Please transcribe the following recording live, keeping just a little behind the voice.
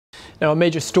Now, a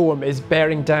major storm is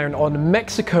bearing down on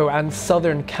Mexico and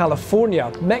southern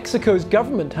California. Mexico's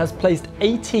government has placed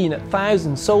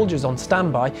 18,000 soldiers on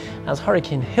standby as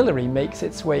Hurricane Hilary makes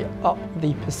its way up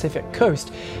the Pacific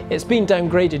coast. It's been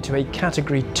downgraded to a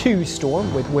Category 2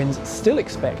 storm, with winds still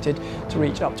expected to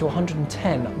reach up to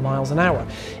 110 miles an hour.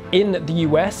 In the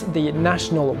US, the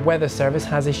National Weather Service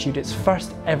has issued its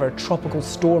first ever tropical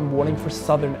storm warning for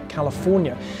southern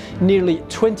California. Nearly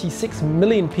 26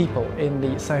 million people in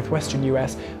the southwestern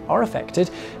US are affected.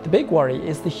 The big worry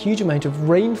is the huge amount of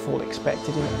rainfall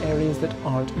expected in areas that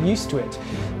aren't used to it.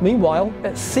 Meanwhile,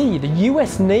 at sea, the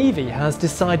US Navy has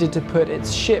decided to put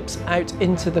its ships out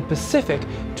into the Pacific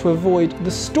to avoid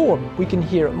the storm. We can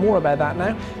hear more about that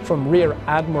now from Rear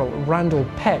Admiral Randall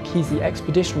Peck. He's the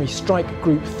Expeditionary Strike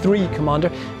Group 3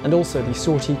 commander and also the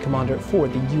sortie commander for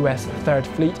the US 3rd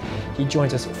Fleet. He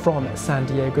joins us from San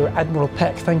Diego. Admiral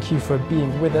Peck, thank you for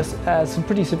being with us. Some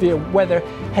pretty severe weather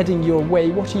heading your way.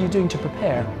 What are you doing to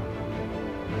prepare?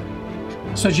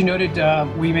 So as you noted,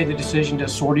 we made the decision to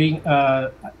sortie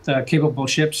the capable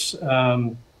ships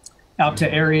out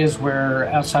to areas where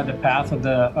outside the path of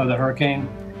the hurricane.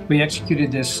 We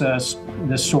executed this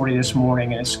sortie this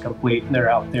morning, and it's complete.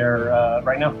 They're out there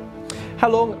right now. How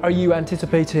long are you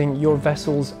anticipating your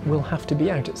vessels will have to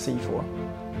be out at sea for?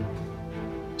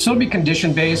 So it'll be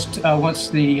condition-based. Once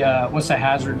the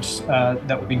hazards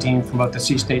that would be deemed from both the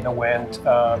sea state and the wind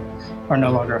are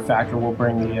no longer a factor, we'll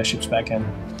bring the ships back in.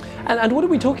 And what are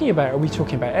we talking about? Are we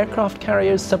talking about aircraft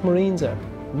carriers, submarines, a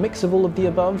mix of all of the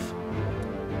above?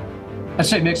 I'd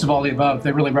say mix of all the above.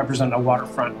 They really represent a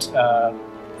waterfront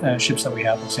ships that we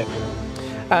have in San Diego.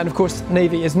 And of course,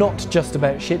 Navy is not just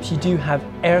about ships. You do have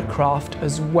aircraft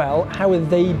as well. How are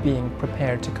they being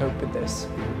prepared to cope with this?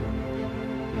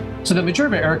 So the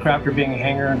majority of aircraft are being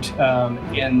hangared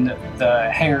in the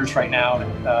hangars right now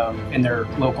in their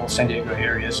local San Diego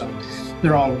areas, and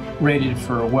they're all rated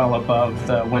for well above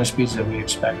the wind speeds that we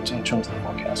expect in terms of the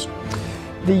forecast.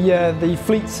 The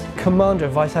fleet's commander,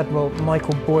 Vice Admiral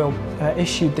Michael Boyle,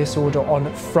 issued this order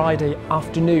on Friday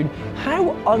afternoon.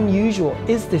 How unusual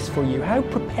is this for you? How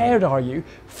prepared are you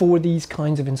for these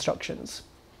kinds of instructions?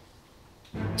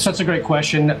 So that's a great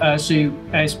question.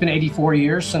 It's been 84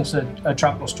 years since a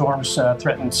tropical storms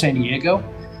threatened San Diego.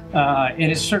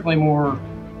 And it's certainly more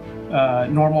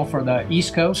normal for the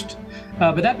East Coast.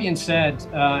 But that being said,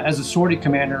 as a sortie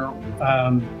commander,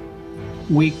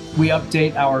 we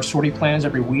update our sortie plans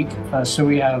every week. So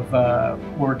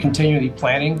we're continually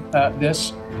planning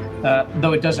this.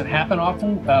 Though it doesn't happen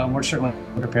often, we're certainly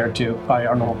prepared to by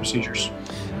our normal procedures.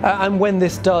 And when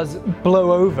this does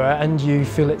blow over and you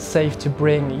feel it's safe to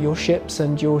bring your ships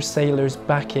and your sailors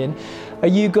back in, are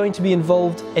you going to be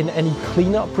involved in any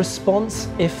cleanup response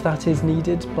if that is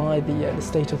needed by the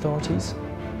state authorities?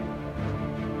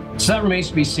 So that remains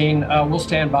to be seen. We'll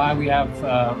stand by. We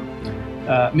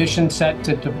have mission set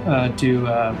to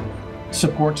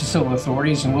support the civil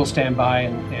authorities, and we'll stand by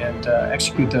and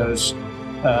execute those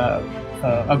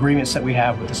agreements that we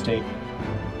have with the state.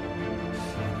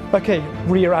 Okay,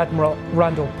 Rear Admiral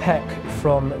Randall Peck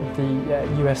from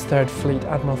the US 3rd Fleet.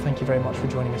 Admiral, thank you very much for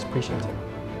joining us. Appreciate it.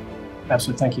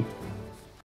 Absolutely, thank you.